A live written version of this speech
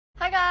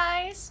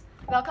guys!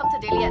 Welcome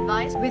to Daily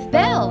Advice with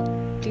Belle.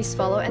 Please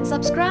follow and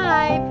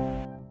subscribe.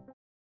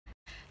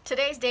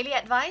 Today's Daily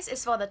Advice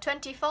is for the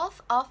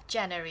 24th of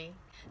January.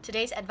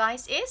 Today's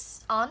advice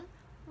is on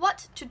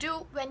what to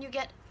do when you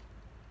get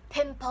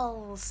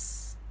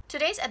pimples.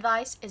 Today's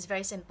advice is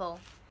very simple.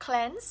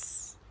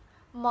 Cleanse,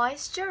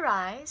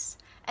 moisturize,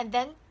 and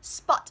then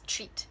spot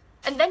treat.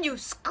 And then you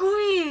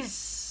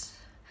squeeze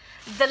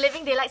the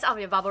living daylights out of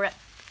your bubble wrap.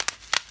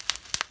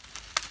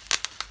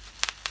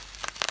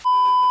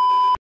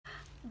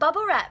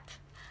 Bubble wrap.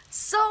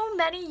 So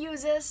many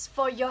uses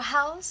for your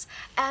house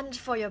and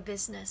for your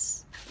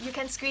business. You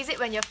can squeeze it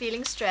when you're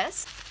feeling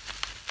stressed.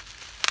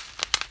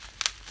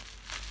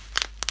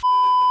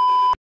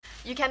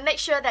 You can make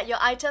sure that your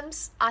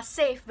items are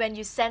safe when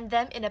you send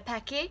them in a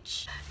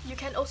package. You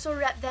can also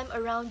wrap them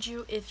around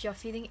you if you're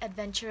feeling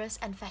adventurous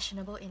and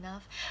fashionable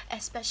enough,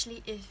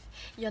 especially if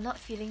you're not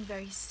feeling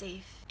very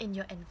safe in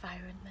your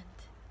environment.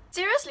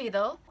 Seriously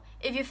though,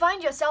 if you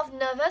find yourself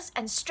nervous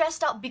and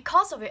stressed out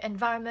because of your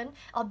environment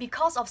or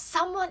because of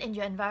someone in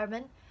your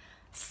environment,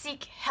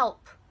 seek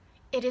help.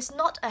 It is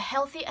not a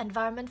healthy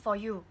environment for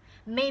you,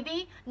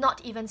 maybe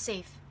not even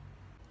safe.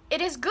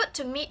 It is good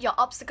to meet your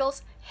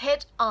obstacles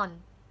head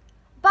on,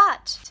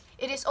 but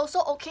it is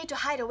also okay to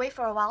hide away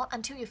for a while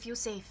until you feel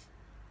safe.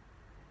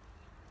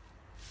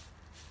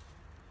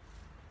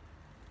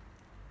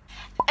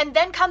 And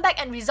then come back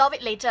and resolve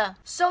it later.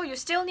 So you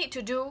still need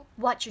to do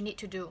what you need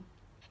to do.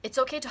 It's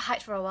okay to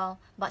hide for a while,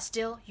 but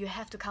still you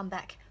have to come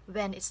back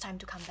when it's time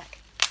to come back.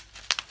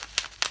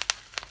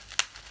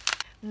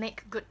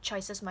 Make good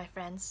choices, my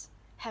friends.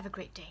 Have a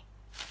great day.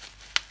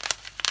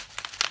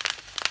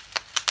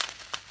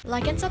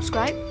 Like and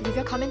subscribe, leave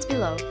your comments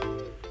below.